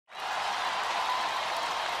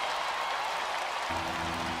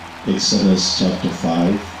Exodus chapter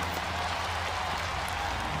 5.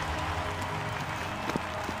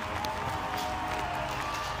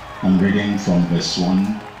 I'm reading from verse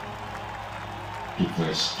 1 to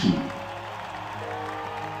verse 2.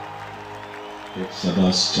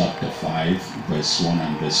 Exodus chapter 5, verse 1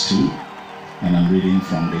 and verse 2. And I'm reading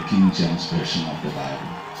from the King James Version of the Bible.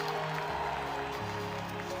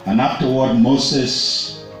 And afterward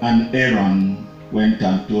Moses and Aaron went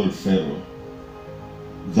and told Pharaoh,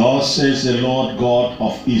 "Thus says the Lord God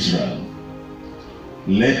of Israel,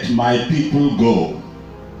 let my people go,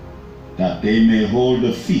 that they may hold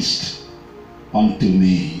a feast unto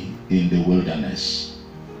me in the wilderness."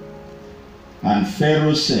 And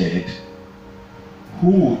Pharaoh said,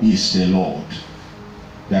 "Who is the Lord,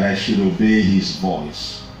 that I should obey his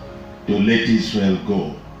voice to let Israel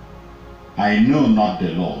go? I know not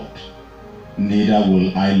the Lord, neither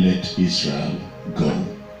will I let Israel go."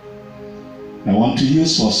 I want to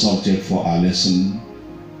use for subject for our lesson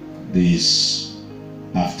this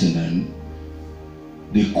afternoon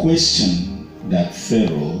the question that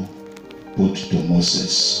Pharaoh put to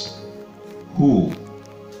Moses: who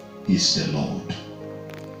is the Lord?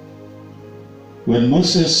 When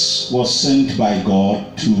Moses was sent by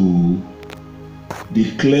God to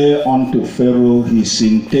declare unto Pharaoh his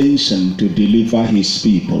intention to deliver his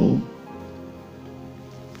people,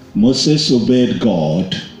 Moses obeyed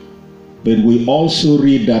God, but we also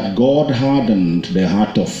read that God hardened the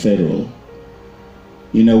heart of Pharaoh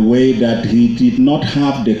in a way that he did not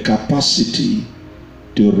have the capacity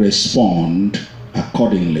to respond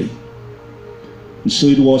accordingly. So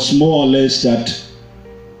it was more or less that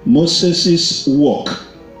Moses' work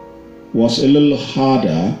was a little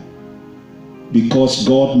harder because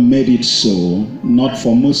God made it so, not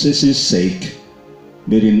for Moses' sake,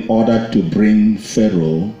 but in order to bring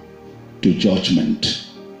Pharaoh to judgment.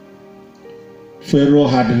 Pharaoh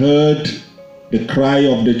had heard the cry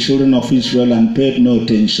of the children of Israel and paid no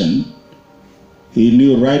attention. He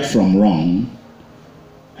knew right from wrong.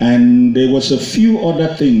 And there was a few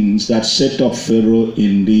other things that set up Pharaoh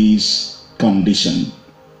in this condition.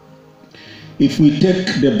 If we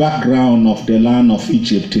take the background of the land of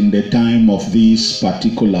Egypt in the time of this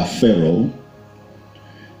particular Pharaoh,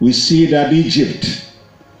 we see that Egypt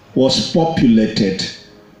was populated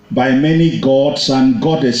by many gods and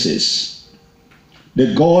goddesses.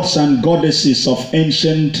 The gods and goddesses of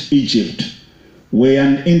ancient Egypt were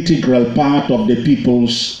an integral part of the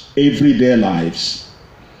people's everyday lives.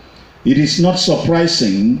 It is not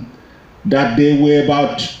surprising that there were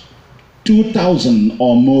about 2,000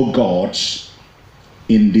 or more gods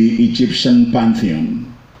in the Egyptian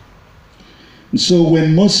pantheon. So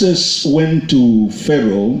when Moses went to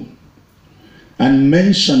Pharaoh and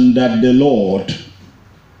mentioned that the Lord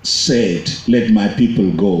said, "Let my people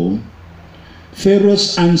go,"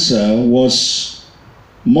 Pharaoh's answer was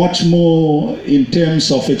much more in terms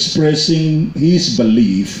of expressing his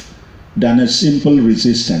belief than a simple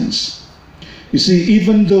resistance. You see,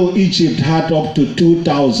 even though Egypt had up to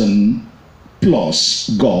 2,000 plus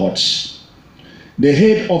gods, the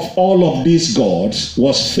head of all of these gods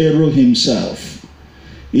was Pharaoh himself.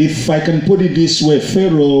 If I can put it this way,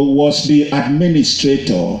 Pharaoh was the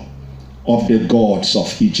administrator of the gods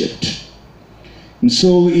of Egypt. And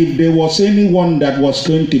so if there was anyone that was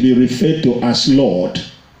going to be referred to as Lord,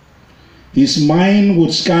 his mind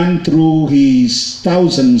would scan through his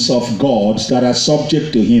thousands of gods that are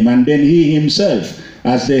subject to him, and then he himself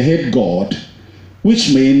as the head god,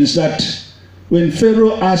 which means that when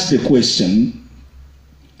Pharaoh asked the question,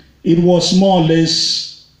 it was more or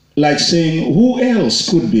less like saying, who else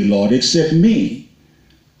could be Lord except me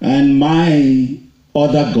and my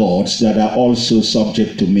other gods that are also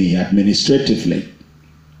subject to me administratively?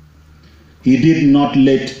 He did not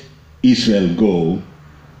let Israel go.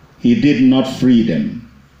 He did not free them.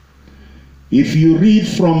 If you read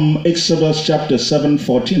from Exodus chapter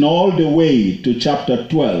 7:14 all the way to chapter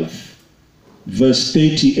 12, verse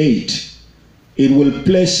 38, it will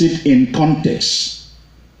place it in context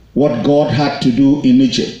what God had to do in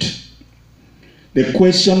Egypt. The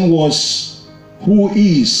question was, who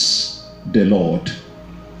is the Lord?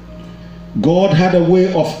 God had a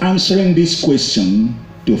way of answering this question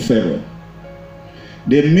to Pharaoh.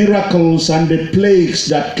 The miracles and the plagues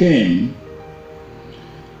that came,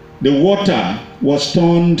 the water was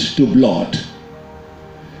turned to blood.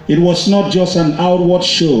 It was not just an outward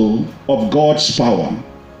show of God's power.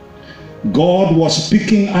 God was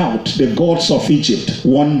picking out the gods of Egypt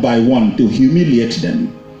one by one to humiliate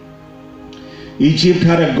them. Egypt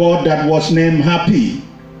had a god that was named Hapi,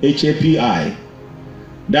 H-A-P-I.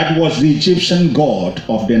 That was the Egyptian god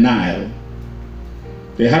of the Nile.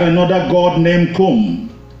 They had another god named Kum,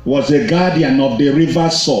 was a guardian of the river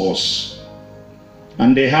source,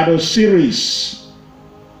 and they had Osiris.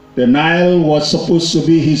 The Nile was supposed to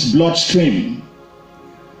be his bloodstream.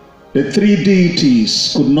 The three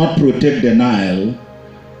deities could not protect the Nile,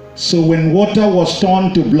 so when water was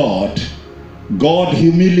turned to blood, God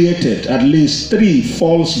humiliated at least 3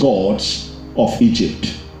 false gods of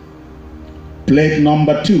Egypt. Plague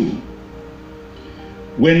number 2.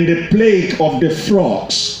 When the plague of the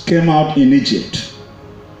frogs came out in Egypt,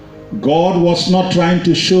 God was not trying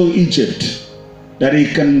to show Egypt that he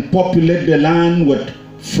can populate the land with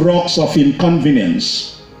frogs of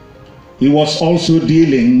inconvenience. He was also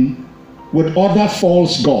dealing with other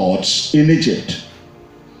false gods in Egypt.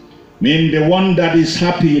 I mean, the one that is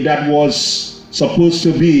happy, that was supposed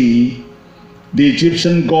to be the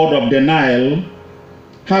Egyptian god of the Nile,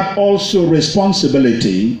 had also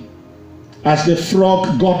responsibility as the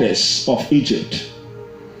frog goddess of Egypt.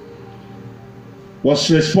 Was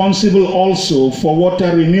responsible also for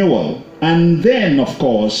water renewal. And then, of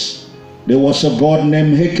course, there was a god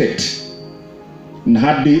named Hecate, and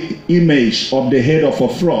had the image of the head of a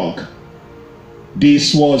frog.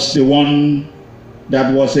 This was the one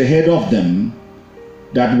that was ahead of them,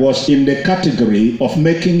 that was in the category of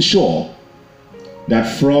making sure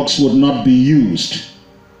that frogs would not be used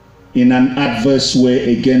in an adverse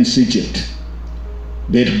way against Egypt.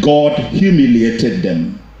 But God humiliated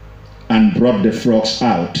them and brought the frogs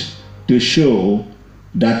out to show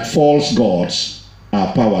that false gods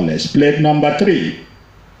are powerless. Plague number 3.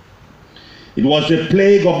 It was the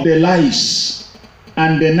plague of the lice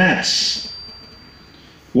and the gnats.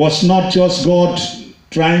 It was not just God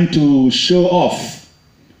trying to show off.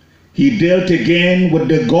 He dealt again with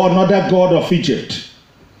the god, another god of Egypt,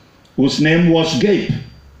 whose name was Gape.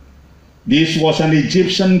 This was an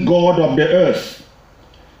Egyptian god of the earth.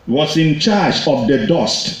 He was in charge of the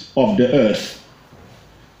dust of the earth.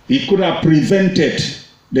 He could have prevented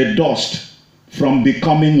the dust from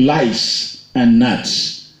becoming lice and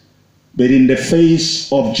gnats. But in the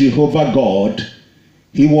face of Jehovah God,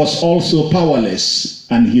 he was also powerless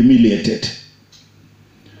and humiliated.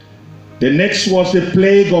 The next was the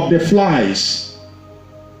plague of the flies.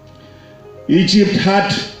 Egypt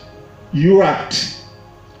had Urat,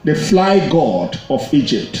 the fly god of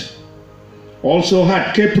Egypt. Also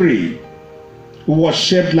had Capri, who was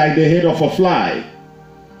shaped like the head of a fly.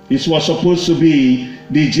 This was supposed to be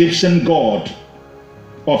the Egyptian god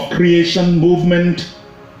of creation, movement,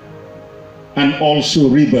 and also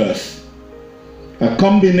rebirth. A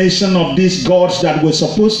combination of these gods that were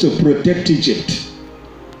supposed to protect Egypt.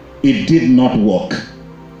 It did not work.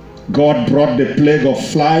 God brought the plague of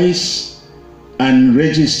flies and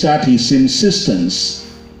registered his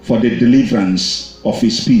insistence for the deliverance of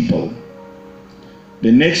his people.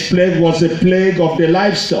 The next plague was the plague of the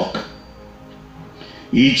livestock.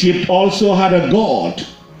 Egypt also had a god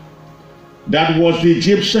that was the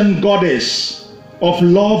Egyptian goddess of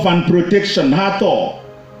love and protection, Hathor.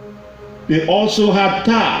 They also had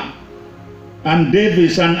Ptah and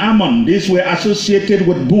Davis and Ammon. These were associated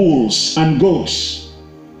with bulls and goats.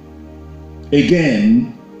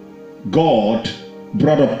 Again, God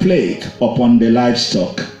brought a plague upon the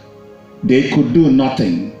livestock. They could do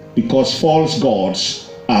nothing because false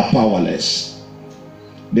gods are powerless.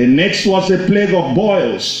 The next was the plague of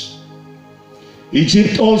boils.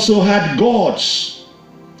 Egypt also had gods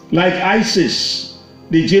like Isis,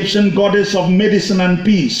 the Egyptian goddess of medicine and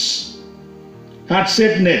peace, had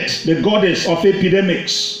Setnet, the goddess of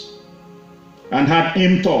epidemics, and had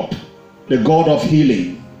Imtop, the god of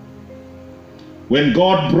healing. When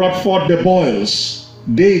God brought forth the boils,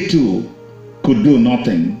 they too could do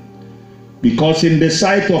nothing, because in the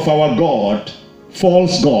sight of our God,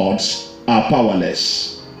 false gods are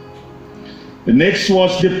powerless. The next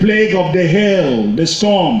was the plague of the hail, the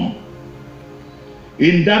storm.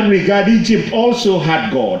 In that regard, Egypt also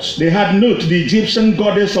had gods. They had Nut, the Egyptian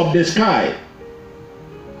goddess of the sky.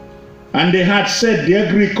 And they had Set, the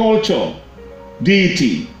agriculture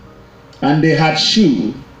deity. And they had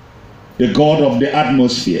Shu, the god of the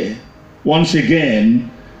atmosphere. Once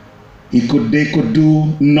again, they could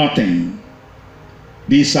do nothing.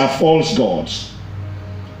 These are false gods.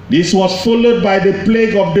 This was followed by the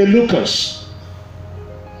plague of the locusts.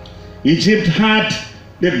 Egypt had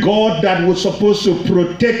the god that was supposed to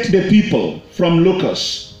protect the people from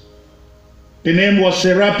locusts. The name was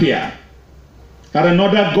Serapia. Had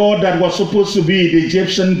another god that was supposed to be the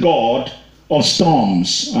Egyptian god of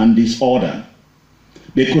storms and disorder.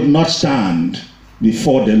 They could not stand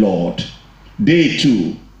before the Lord. They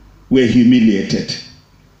too were humiliated.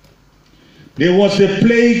 There was the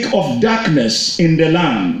plague of darkness in the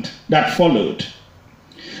land that followed.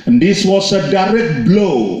 And this was a direct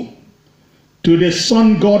blow to the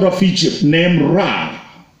sun god of Egypt named Ra,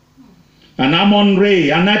 and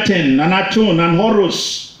Amun-Re, and Aten, and Atun, and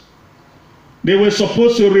Horus. They were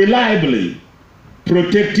supposed to reliably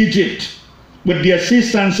protect Egypt with the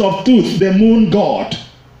assistance of Thoth, the moon god.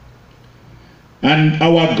 And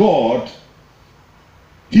our God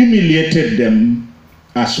humiliated them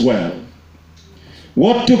as well.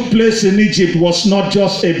 What took place in Egypt was not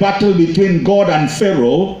just a battle between God and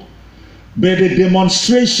Pharaoh, but a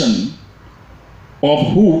demonstration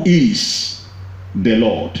of who is the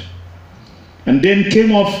Lord. And then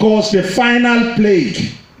came, of course, the final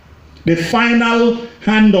plague, the final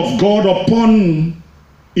hand of God upon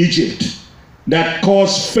Egypt that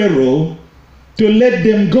caused Pharaoh to let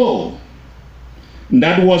them go. And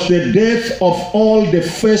that was the death of all the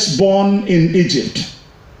firstborn in Egypt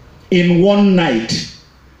in one night.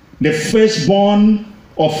 The firstborn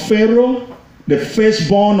of Pharaoh, the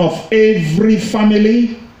firstborn of every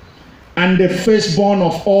family, and the firstborn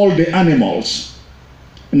of all the animals.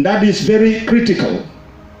 And that is very critical,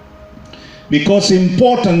 because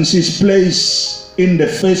importance is placed in the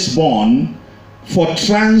firstborn for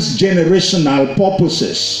transgenerational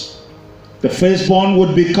purposes. The firstborn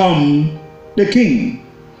would become the king.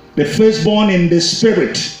 The firstborn in the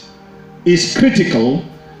spirit is critical,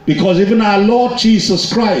 because even our Lord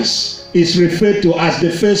Jesus Christ is referred to as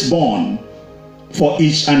the firstborn for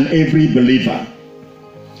each and every believer.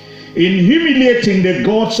 In humiliating the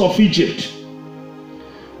gods of Egypt,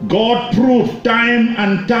 God proved time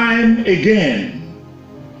and time again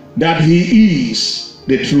that he is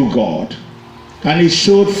the true God. And he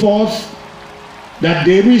showed forth that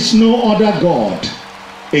there is no other God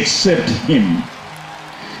except him.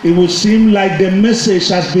 It would seem like the message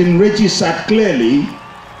has been registered clearly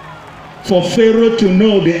for Pharaoh to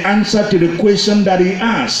know the answer to the question that he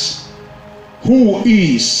asked: who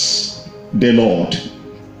is the Lord?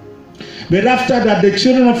 But after that, the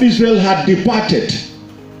children of Israel had departed.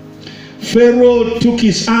 Pharaoh took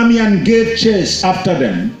his army and gave chase after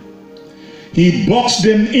them. He boxed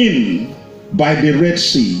them in by the Red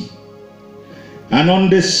Sea. And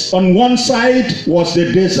on one side was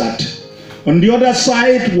the desert. On the other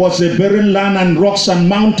side was the barren land and rocks and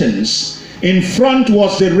mountains. In front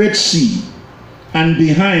was the Red Sea, and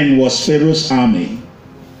behind was Pharaoh's army.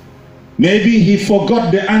 Maybe he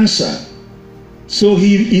forgot the answer, so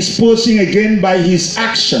he is posing again by his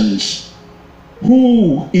actions.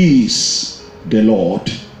 Who is the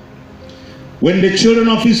Lord? When the children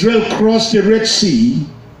of Israel crossed the Red Sea,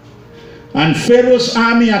 and Pharaoh's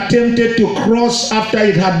army attempted to cross after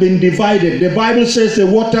it had been divided, the Bible says the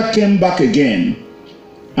water came back again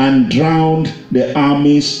and drowned the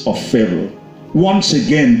armies of Pharaoh. Once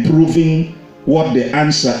again proving what the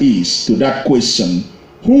answer is to that question: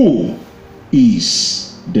 who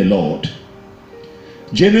is the Lord?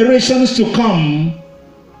 Generations to come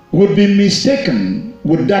would be mistaken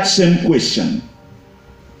with that same question.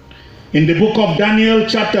 In the book of Daniel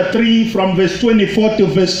chapter 3 from verse 24 to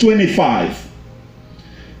verse 25,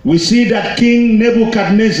 we see that King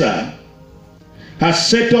Nebuchadnezzar has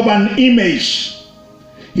set up an image.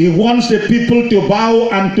 He wants the people to bow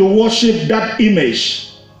and to worship that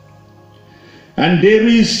image. And there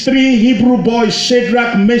is 3 Hebrew boys,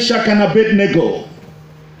 Shadrach, Meshach, and Abednego.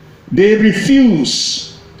 They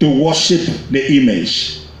refuse to worship the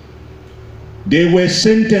image. They were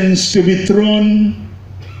sentenced to be thrown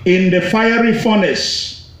in the fiery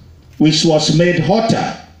furnace, which was made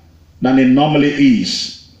hotter than it normally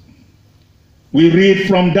is. We read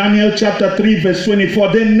from Daniel chapter 3 verse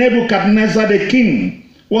 24, then Nebuchadnezzar the king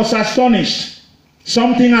was astonished.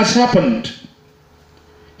 Something has happened.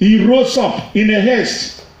 He rose up in a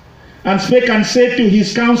haste and spake and said to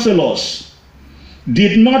his counselors,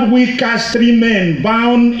 did not we cast 3 men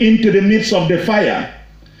bound into the midst of the fire?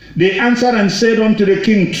 They answered and said unto the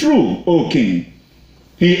king, true, O king.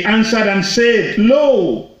 He answered and said,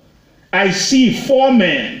 lo, I see 4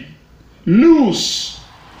 men loose,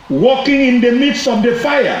 walking in the midst of the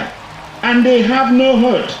fire, and they have no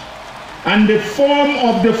hurt. And the form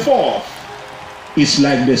of the 4th is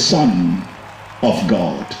like the Son of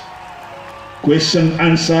God. Question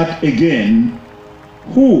answered again,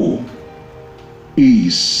 who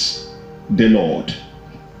is the Lord?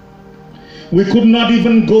 We could not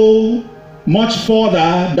even go much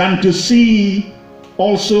further than to see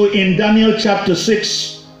also in Daniel chapter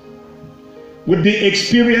 6 with the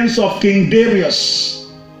experience of King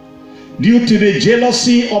Darius. Due to the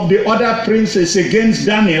jealousy of the other princes against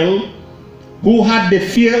Daniel, who had the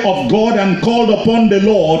fear of God and called upon the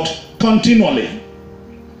Lord continually,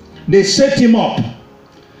 they set him up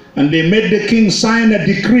and they made the king sign a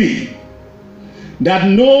decree that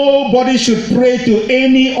nobody should pray to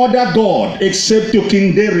any other god except to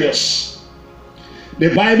King Darius.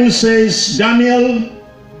 The Bible says Daniel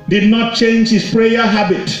did not change his prayer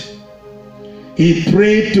habit. He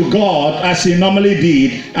prayed to God as he normally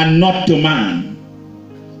did and not to man.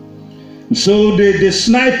 So the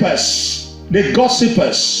snipers, the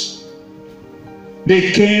gossipers,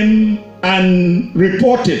 they came and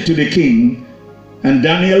reported to the king, and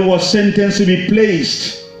Daniel was sentenced to be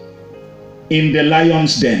placed in the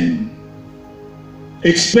lion's den,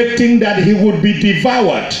 expecting that he would be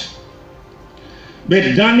devoured.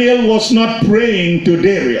 But Daniel was not praying to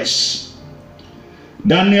Darius.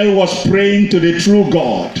 Daniel was praying to the true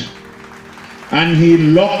God, and he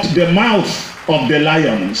locked the mouth of the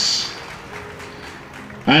lions,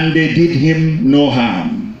 and they did him no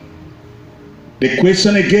harm. The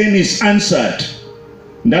question again is answered.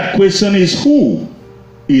 That question is, who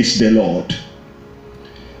is the Lord?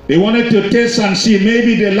 They wanted to test and see,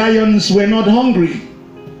 maybe the lions were not hungry.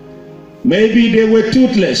 Maybe they were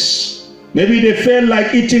toothless. Maybe they felt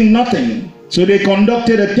like eating nothing. So they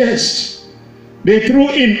conducted a test. They threw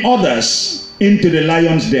in others into the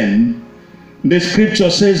lion's den. The scripture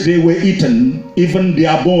says they were eaten. Even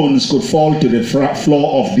their bones could fall to the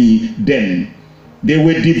floor of the den. They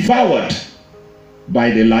were devoured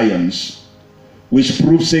by the lions, which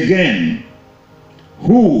proves again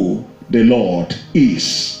who the Lord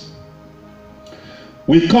is.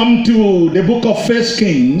 We come to the book of 1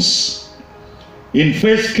 Kings. In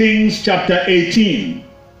 1 Kings chapter 18,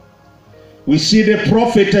 we see the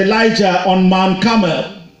prophet Elijah on Mount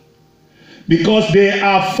Carmel, because there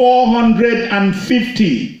are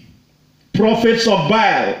 450 prophets of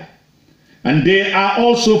Baal, and there are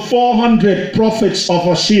also 400 prophets of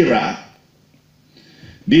Asherah.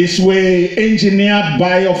 These were engineered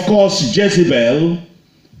by, of course, Jezebel,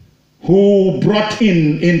 who brought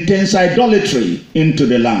in intense idolatry into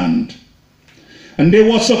the land. And there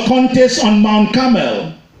was a contest on Mount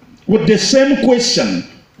Carmel with the same question,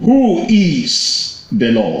 who is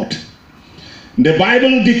the Lord? The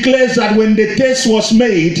Bible declares that when the test was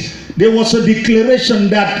made, there was a declaration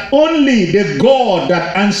that only the God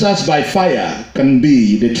that answers by fire can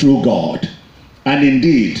be the true God. And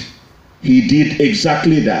indeed, he did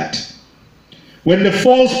exactly that. When the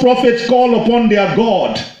false prophets call upon their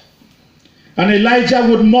God, and Elijah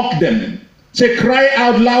would mock them, say, cry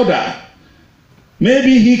out louder.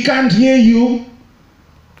 Maybe he can't hear you.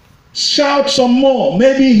 Shout some more.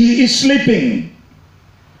 Maybe he is sleeping.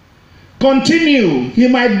 Continue. He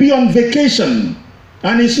might be on vacation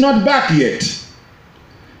and he's not back yet.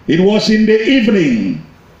 It was in the evening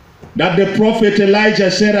that the prophet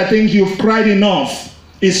Elijah said, I think you've cried enough.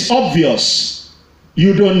 It's obvious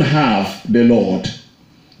you don't have the Lord.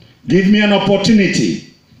 Give me an opportunity.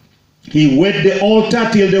 He wet the altar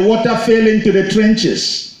till the water fell into the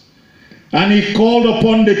trenches, and he called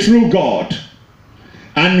upon the true God,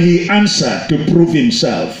 and he answered to prove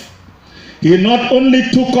himself. He not only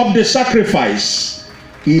took up the sacrifice,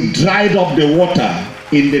 he dried up the water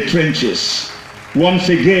in the trenches, once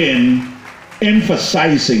again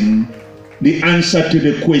emphasizing the answer to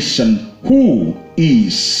the question, who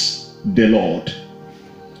is the Lord?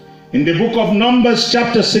 In the book of Numbers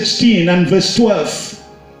chapter 16 and verse 12,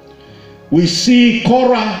 we see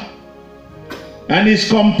Korah and his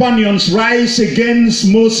companions rise against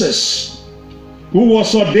Moses, who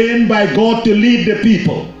was ordained by God to lead the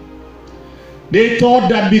people. They thought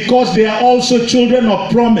that because they are also children of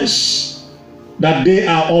promise, that they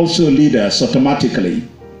are also leaders automatically.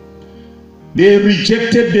 They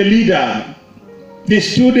rejected the leader. They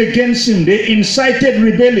stood against him. They incited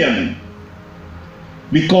rebellion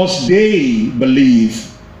because they believed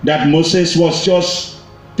that Moses was just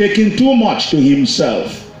taking too much to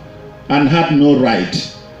himself and had no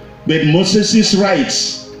right. But Moses'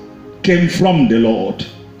 rights came from the Lord.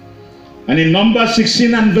 And in Numbers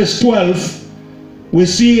 16 and verse 12, we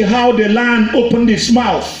see how the land opened its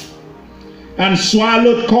mouth and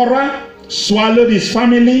swallowed Korah, swallowed his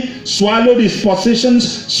family, swallowed his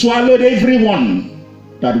possessions, swallowed everyone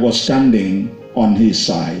that was standing on his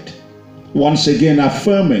side. Once again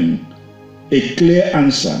affirming a clear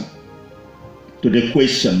answer to the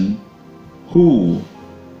question, who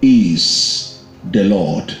is the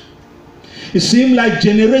Lord? It seemed like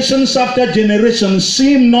generations after generations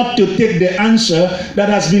seem not to take the answer that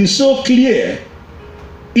has been so clear.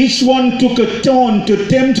 Each one took a turn to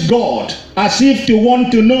tempt God as if to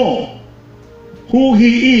want to know who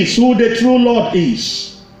he is, who the true Lord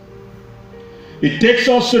is. It takes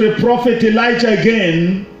us to the prophet Elijah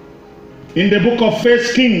again in the book of 1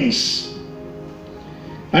 Kings.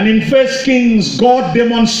 And in 1 Kings, God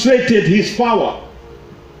demonstrated his power.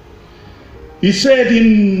 He said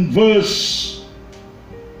in verse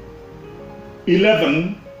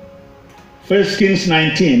 11, 1 Kings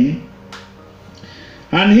 19,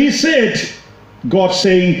 and he said, God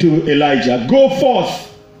saying to Elijah, go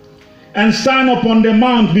forth and stand upon the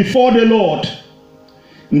mount before the Lord.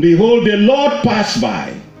 And behold, the Lord passed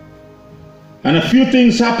by, and a few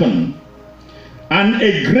things happened, and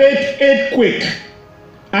a great earthquake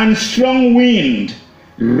and strong wind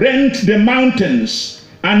rent the mountains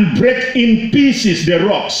and brake in pieces the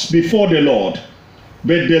rocks before the Lord.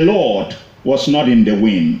 But the Lord was not in the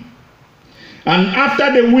wind. And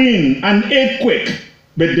after the wind, an earthquake,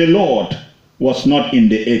 but the Lord was not in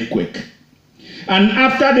the earthquake. And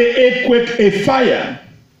after the earthquake, a fire,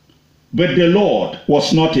 but the Lord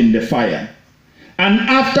was not in the fire. And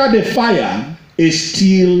after the fire, a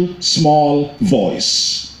still small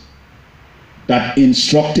voice that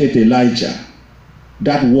instructed Elijah.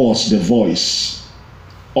 That was the voice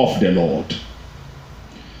of the Lord.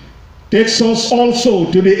 Takes us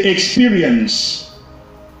also to the experience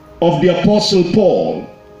of the Apostle Paul.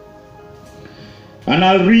 And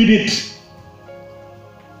I'll read it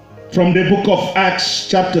from the book of Acts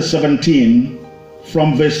chapter 17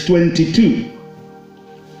 from verse 22.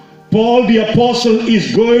 Paul the apostle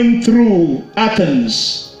is going through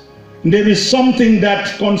Athens. There is something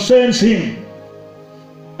that concerns him,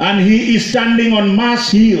 and he is standing on Mars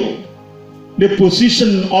Hill, the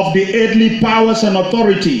position of the earthly powers and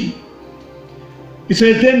authority. He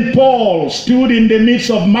says, then Paul stood in the midst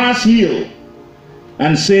of Mars Hill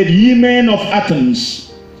and said, ye men of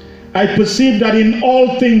Athens, I perceive that in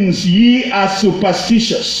all things ye are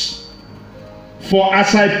superstitious. For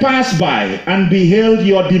as I passed by and beheld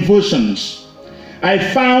your devotions, I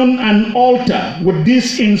found an altar with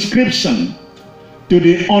this inscription, to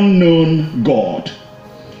the unknown God,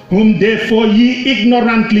 whom therefore ye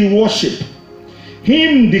ignorantly worship.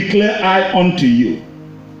 Him declare I unto you.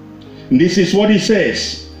 And this is what he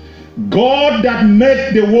says. God that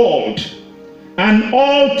made the world and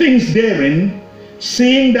all things therein,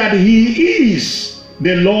 seeing that he is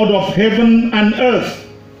the Lord of heaven and earth,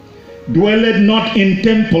 dwelleth not in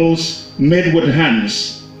temples made with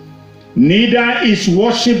hands, neither is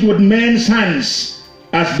worshipped with men's hands,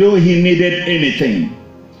 as though he needed anything,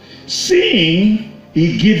 seeing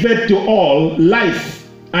he giveth to all life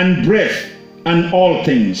and breath and all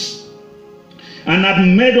things, and hath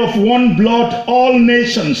made of one blood all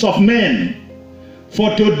nations of men,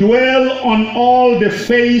 for to dwell on all the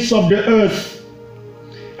face of the earth,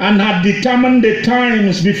 and hath determined the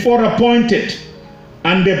times before appointed,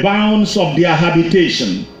 and the bounds of their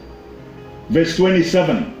habitation. Verse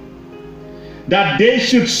 27. That they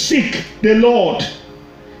should seek the Lord,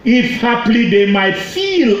 if haply they might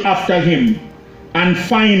feel after him, and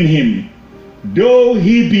find him, though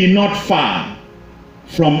he be not far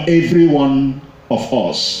from every one of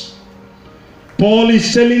us. Paul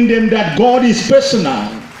is telling them that God is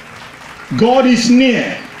personal. God is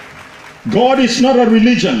near. God is not a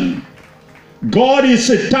religion. God is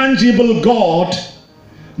a tangible God.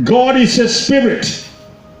 God is a spirit.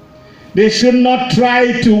 They should not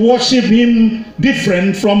try to worship him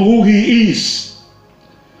different from who he is.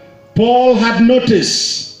 Paul had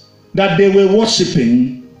noticed that they were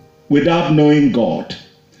worshiping without knowing God.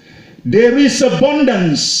 There is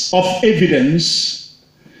abundance of evidence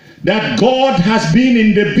that God has been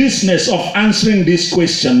in the business of answering this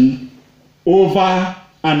question over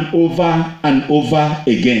and over and over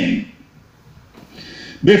again.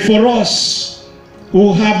 But for us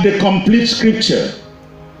who have the complete scripture,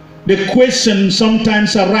 the question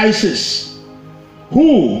sometimes arises,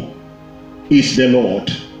 who is the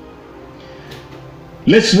Lord?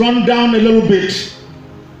 Let's run down a little bit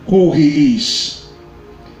who he is.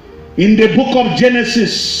 In the book of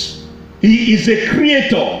Genesis, he is a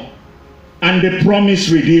creator and the promised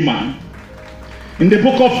redeemer. In the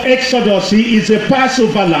book of Exodus, he is a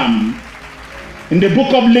Passover lamb. In the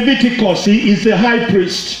book of Leviticus, he is the high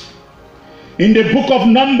priest. In the book of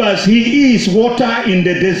Numbers, he is water in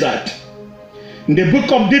the desert. In the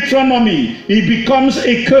book of Deuteronomy, he becomes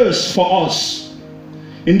a curse for us.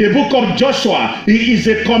 In the book of Joshua, he is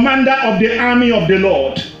the commander of the army of the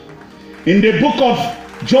Lord. In the book of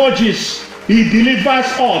Judges, he delivers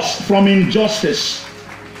us from injustice.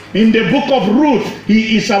 In the book of Ruth,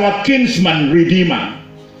 he is our kinsman redeemer.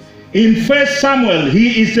 In 1 Samuel,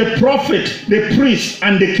 he is the prophet, the priest,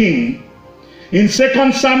 and the king. In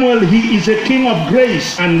 2 Samuel, he is a king of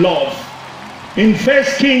grace and love. In 1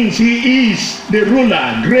 Kings, he is the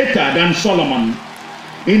ruler greater than Solomon.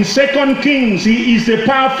 In 2 Kings, he is a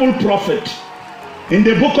powerful prophet. In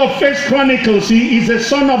the book of 1 Chronicles, he is a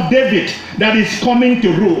son of David that is coming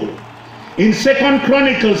to rule. In 2nd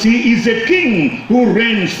Chronicles, he is a king who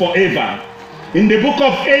reigns forever. In the book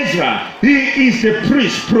of Ezra, he is a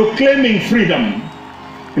priest proclaiming freedom.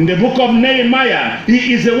 In the book of Nehemiah,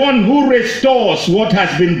 he is the one who restores what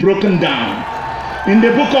has been broken down. In the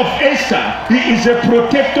book of Esther, he is a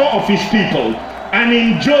protector of his people. And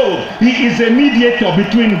in Job, he is a mediator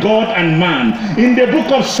between God and man. In the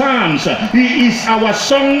book of Psalms, he is our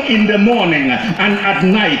song in the morning and at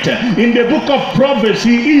night. In the book of Proverbs,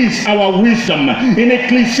 he is our wisdom. In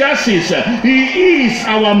Ecclesiastes, he is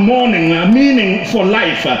our morning meaning for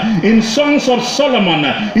life. In Songs of Solomon,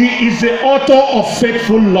 he is the author of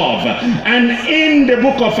faithful love. And in the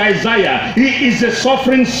book of Isaiah, he is a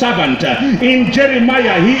suffering servant. In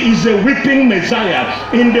Jeremiah, he is a weeping Messiah.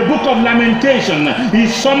 In the book of Lamentation, he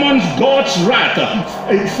summons God's wrath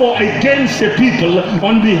for against the people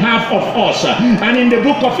on behalf of us. And in the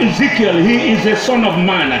book of Ezekiel, he is a son of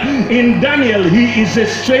man. In Daniel, he is a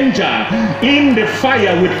stranger in the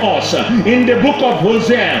fire with us. In the book of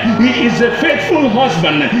Hosea, he is a faithful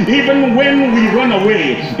husband even when we run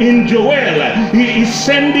away. In Joel, he is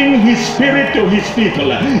sending his spirit to his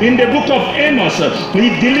people. In the book of Amos, he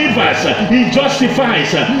delivers, he justifies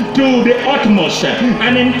to the utmost.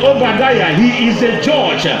 And in Obadiah, he is a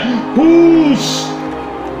judge whose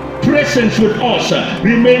presence with us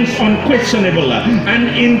remains unquestionable.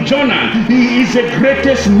 And in Jonah, he is the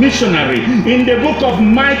greatest missionary. In the book of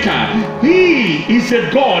Micah, he is a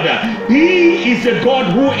God. He is a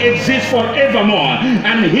God who exists forevermore,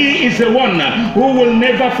 and he is the one who will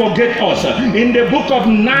never forget us. In the book of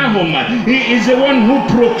Nahum, he is the one who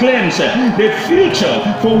proclaims the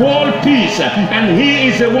future for world peace, and he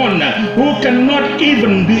is the one who cannot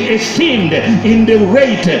even be esteemed in the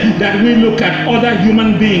rate that we look at other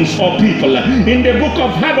human beings or people. In the book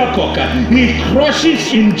of Habakkuk, he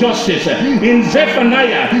crushes injustice. In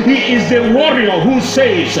Zephaniah, he is the warrior who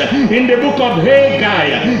saves. In the book of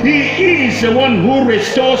Haggai, he is the one who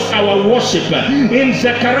restores our worship. In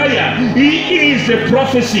Zechariah, he is the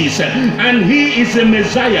prophecies, and he is the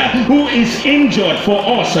Messiah who is injured for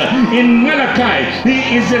us. In Malachi,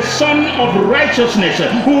 he is the son of righteousness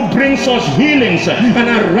who brings us healings and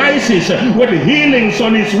arises with healings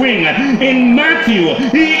on his wing. In Matthew,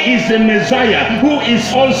 he is the Messiah who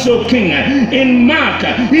is also king. In Mark,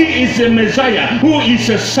 he is the Messiah who is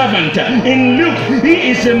a servant. In Luke, he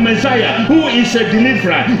is the Messiah who is a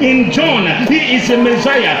deliverer. In John, he is the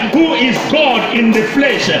Messiah who is God in the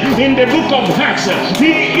flesh. In the book of Acts,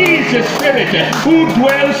 he is the Spirit who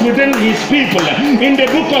dwells within his people. In the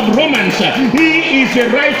book of Romans, he is the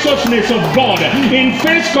righteousness of God. In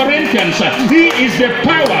 1 Corinthians, he is the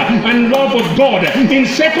power and love of God. In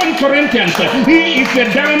 2 Corinthians, he is the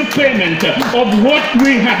down payment of what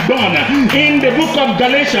we have done. In the book of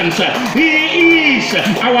Galatians, he is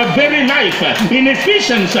our very life. In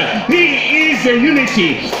Ephesians, he is the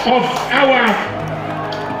unity of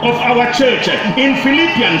our church. In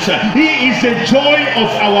Philippians, he is the joy of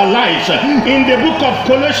our lives. In the book of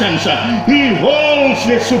Colossians, he holds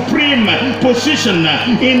the supreme position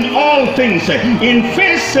in all things. In 1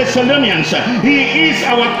 Thessalonians, he is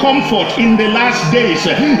our comfort in the last days.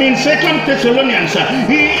 In 2 Thessalonians,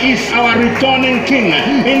 he is our returning king.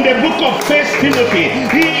 In the book of 1 Timothy,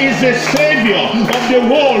 he is the savior of the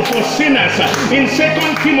world for sinners. In 2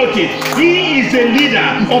 Timothy, he is the leader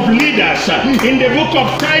of leaders. In the book of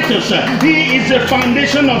Titus, he is the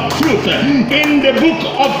foundation of truth. In the book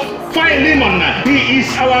of Philemon, he is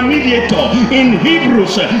our mediator. In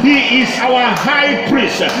Hebrews, he is our high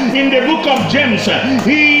priest. In the book of James,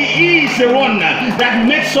 he is the one that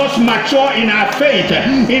makes us mature in our faith.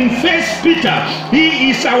 In 1 Peter,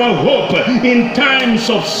 he is our hope in times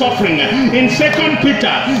of suffering. In 2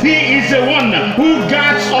 Peter, he is the one who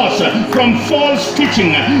guards us from false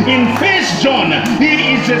teaching. In 1 John,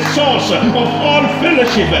 he is the source of all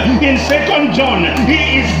fellowship. In 2 John,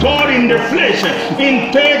 he is God in the flesh.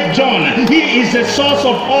 In 3 John, he is the source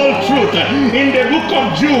of all truth. In the book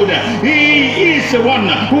of Jude, he is the one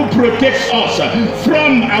who protects us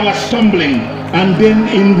from our stumbling. And then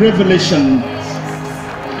in Revelation,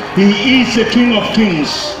 he is the King of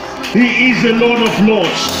Kings. He is the Lord of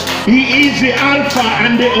Lords. He is the Alpha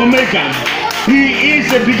and the Omega. He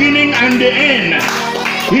is the beginning and the end.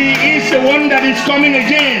 He is the one that is coming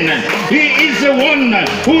again. He is the one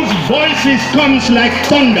whose voices comes like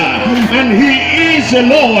thunder. And he is the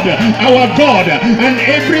Lord, our God. And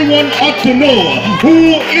everyone ought to know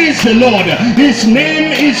who is the Lord. His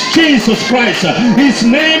name is Jesus Christ. His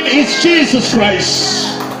name is Jesus Christ.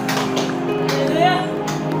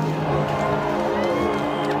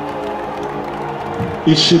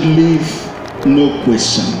 It should leave no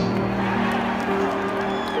question.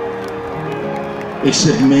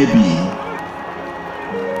 Except maybe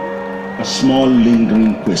a small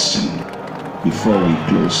lingering question before we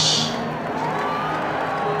close.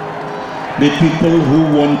 The people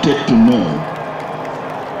who wanted to know,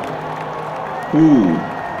 who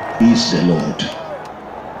is the Lord?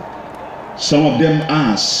 Some of them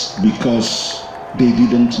asked because they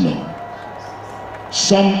didn't know.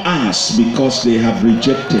 Some asked because they have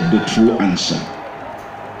rejected the true answer.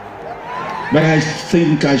 But I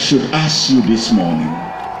think I should ask you this morning,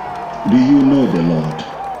 do you know the Lord?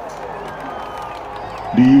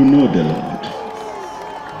 Do you know the Lord?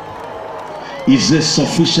 Is there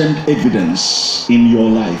sufficient evidence in your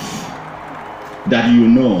life that you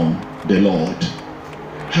know the Lord?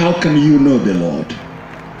 How can you know the Lord?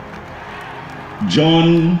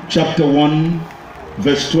 John chapter 1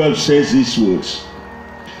 verse 12 says these words,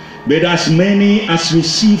 "But as many as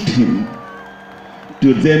received him,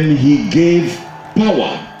 to them he gave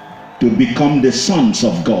power to become the sons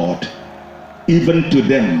of God, even to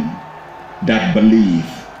them that believe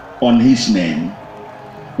on his name,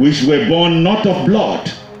 which were born not of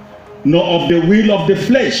blood, nor of the will of the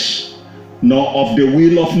flesh, nor of the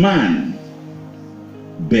will of man,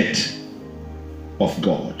 but of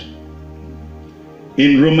God."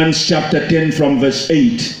 In Romans chapter 10 from verse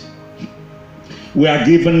 8, we are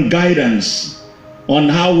given guidance on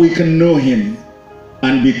how we can know him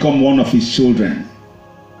and become one of his children.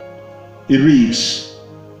 It reads,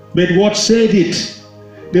 "But what said it?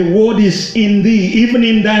 The word is in thee, even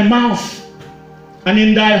in thy mouth and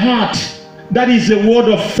in thy heart. That is the word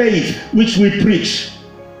of faith which we preach.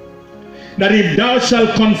 That if thou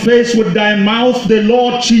shalt confess with thy mouth the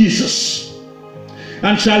Lord Jesus,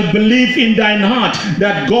 and shalt believe in thine heart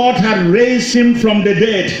that God hath raised him from the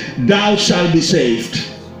dead, thou shalt be saved."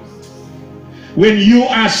 When you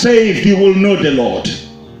are saved, you will know the Lord.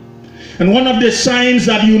 And one of the signs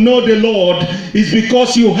that you know the Lord is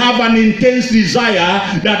because you have an intense desire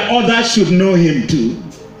that others should know him too.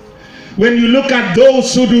 When you look at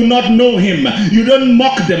those who do not know him, you don't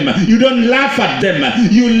mock them, you don't laugh at them,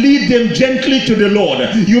 you lead them gently to the Lord.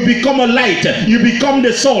 You become a light, you become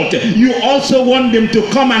the salt. You also want them to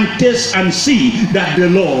come and taste and see that the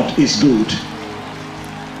Lord is good.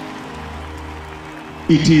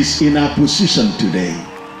 It is in our position today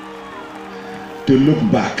to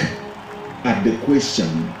look back at the question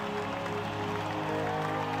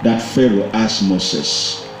that Pharaoh asked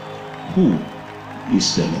Moses, "Who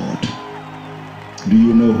is the Lord?" Do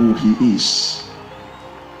you know who he is?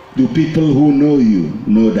 Do people who know you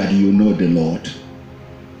know that you know the Lord?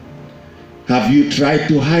 Have you tried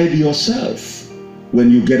to hide yourself when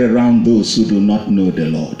you get around those who do not know the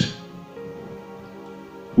Lord?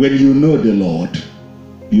 When you know the Lord,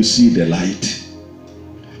 you see the light.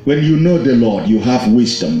 When you know the Lord, you have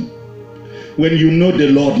wisdom. When you know the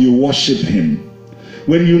Lord, you worship him.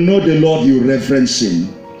 When you know the Lord, you reverence him.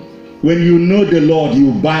 When you know the Lord,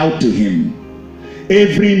 you bow to him.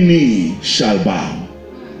 Every knee shall bow,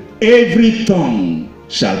 every tongue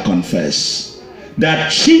shall confess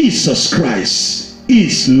that Jesus Christ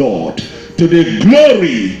is Lord, to the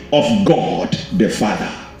glory of God the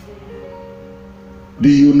Father. Do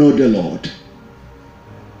you know the Lord?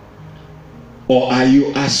 Or are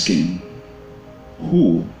you asking,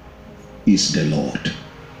 who is the Lord?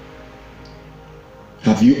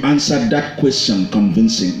 Have you answered that question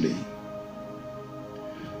convincingly?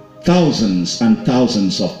 Thousands and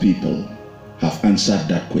thousands of people have answered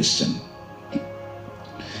that question.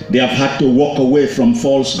 They have had to walk away from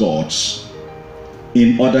false gods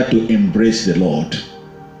in order to embrace the Lord.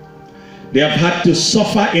 They have had to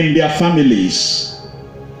suffer in their families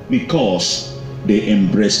because they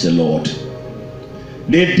embraced the Lord.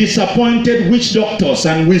 They've disappointed witch doctors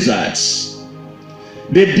and wizards.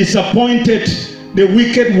 They've disappointed the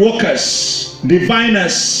wicked workers,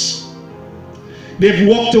 diviners. They've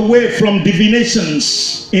walked away from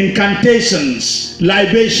divinations, incantations,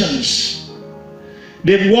 libations.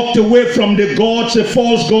 They've walked away from the gods, the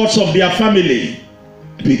false gods of their family,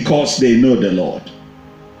 because they know the Lord.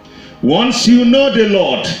 Once you know the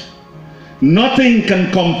Lord, nothing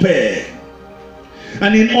can compare.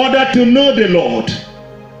 And in order to know the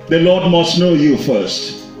Lord must know you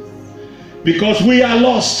first. Because we are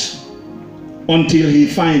lost until he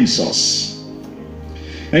finds us.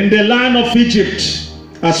 In the land of Egypt,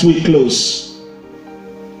 as we close,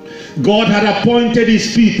 God had appointed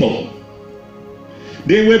his people.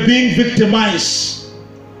 They were being victimized.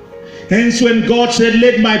 Hence when God said,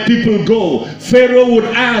 "Let my people go," Pharaoh would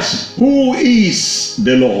ask, "Who is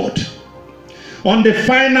the Lord?" On the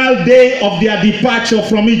final day of their departure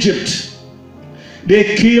from Egypt,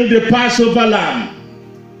 they killed the Passover lamb.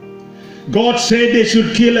 God said they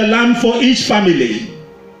should kill a lamb for each family.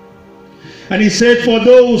 And he said, for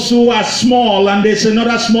those who are small and there's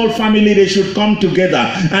another small family, they should come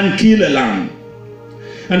together and kill a lamb.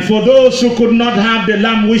 And for those who could not have the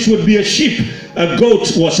lamb, which would be a sheep, a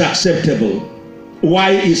goat was acceptable.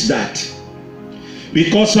 Why is that?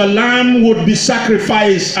 Because a lamb would be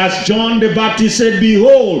sacrificed, as John the Baptist said,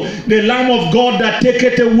 behold, the Lamb of God that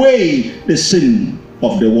taketh away the sin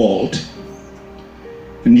of the world.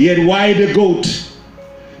 And yet why the goat?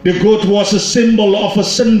 The goat was a symbol of a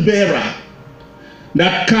sin bearer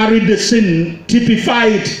that carried the sin,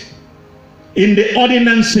 typified in the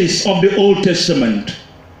ordinances of the Old Testament,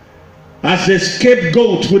 as the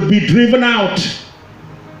scapegoat would be driven out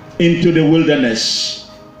into the wilderness.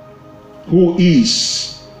 Who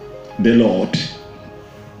is the Lord?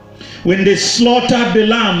 When they slaughtered the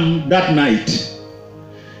lamb that night,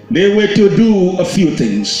 they were to do a few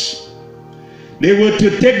things. They were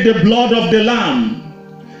to take the blood of the lamb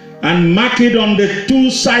and mark it on the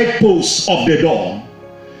two side posts of the door.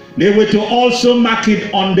 They were to also mark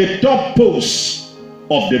it on the top posts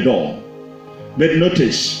of the door. But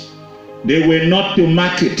notice, they were not to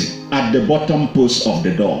mark it at the bottom post of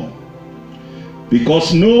the door,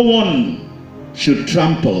 because no one should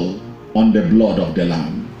trample on the blood of the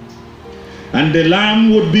lamb. And the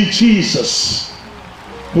lamb would be Jesus,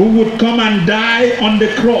 who would come and die on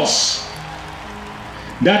the cross,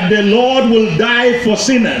 that the Lord will die for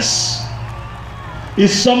sinners,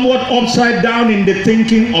 is somewhat upside down in the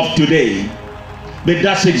thinking of today. But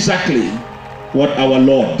that's exactly what our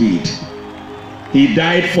Lord did. He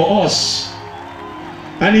died for us.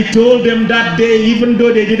 And he told them that day, even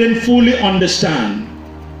though they didn't fully understand,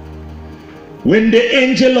 when the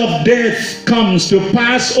angel of death comes to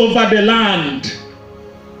pass over the land,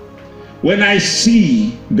 when I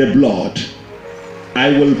see the blood,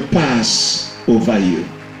 I will pass over you.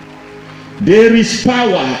 There is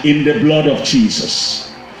power in the blood of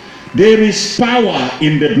Jesus. There is power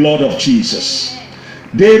in the blood of Jesus.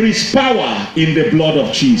 There is power in the blood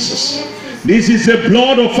of Jesus. This is the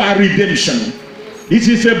blood of our redemption. This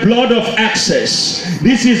is the blood of access.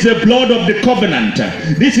 This is the blood of the covenant.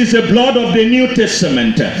 This is the blood of the New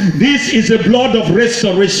Testament. This is the blood of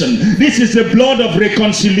restoration. This is the blood of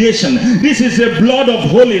reconciliation. This is the blood of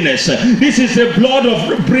holiness. This is the blood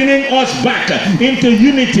of bringing us back into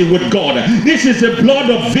unity with God. This is the blood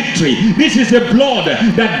of victory. This is the blood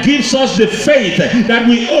that gives us the faith that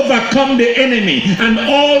we overcome the enemy and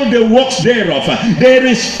all the works thereof. There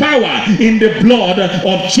is power in the blood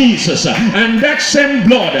of Jesus, and that same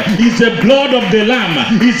blood is the blood of the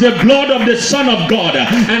Lamb, is the blood of the Son of God.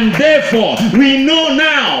 And therefore we know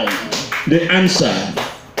now the answer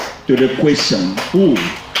to the question, who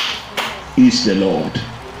is the Lord?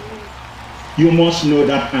 You must know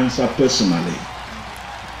that answer personally.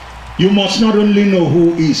 You must not only know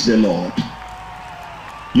who is the Lord,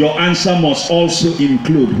 your answer must also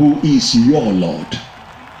include who is your Lord.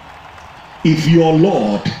 If your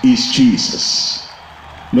Lord is Jesus,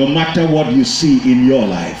 no matter what you see in your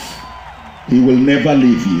life, he will never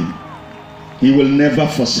leave you. He will never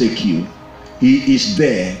forsake you. He is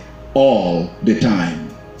there all the time.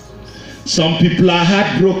 Some people are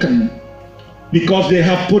heartbroken because they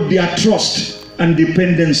have put their trust and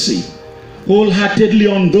dependency wholeheartedly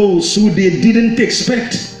on those who they didn't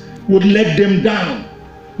expect would let them down,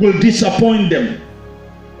 will disappoint them.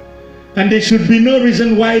 And there should be no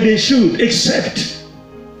reason why they should, except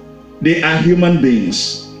they are human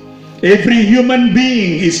beings. Every human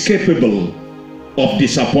being is capable of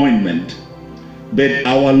disappointment, but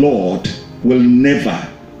our Lord will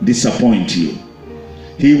never disappoint you.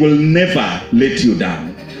 He will never let you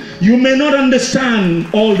down. You may not understand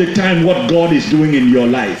all the time what God is doing in your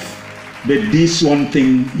life, but this one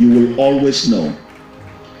thing you will always know: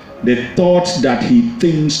 the thoughts that he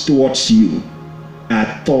thinks towards you are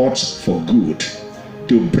thoughts for good,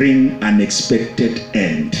 to bring an expected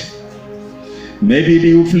end. Maybe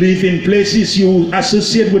you live in places you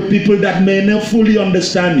associate with people that may not fully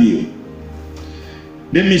understand you.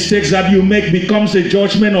 The mistakes that you make becomes a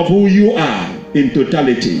judgment of who you are in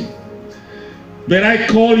totality. But I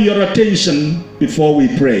call your attention, before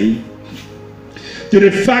we pray, to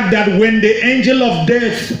the fact that when the angel of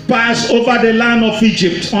death passed over the land of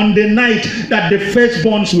Egypt on the night that the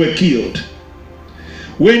firstborns were killed,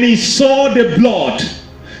 when he saw the blood,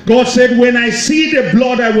 God said, when I see the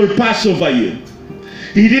blood, I will pass over you.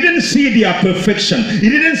 He didn't see their perfection. He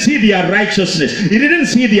didn't see their righteousness. He didn't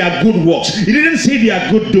see their good works. He didn't see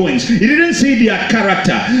their good doings. He didn't see their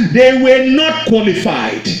character. They were not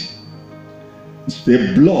qualified.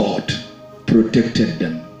 The blood protected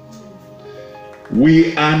them.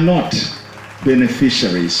 We are not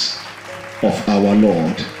beneficiaries of our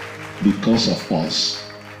Lord because of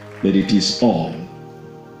us. but it is all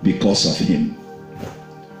because of him.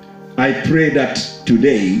 I pray that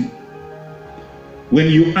today, when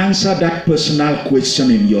you answer that personal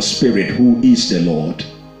question in your spirit, who is the Lord,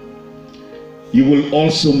 you will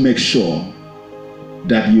also make sure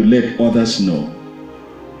that you let others know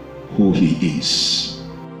who he is.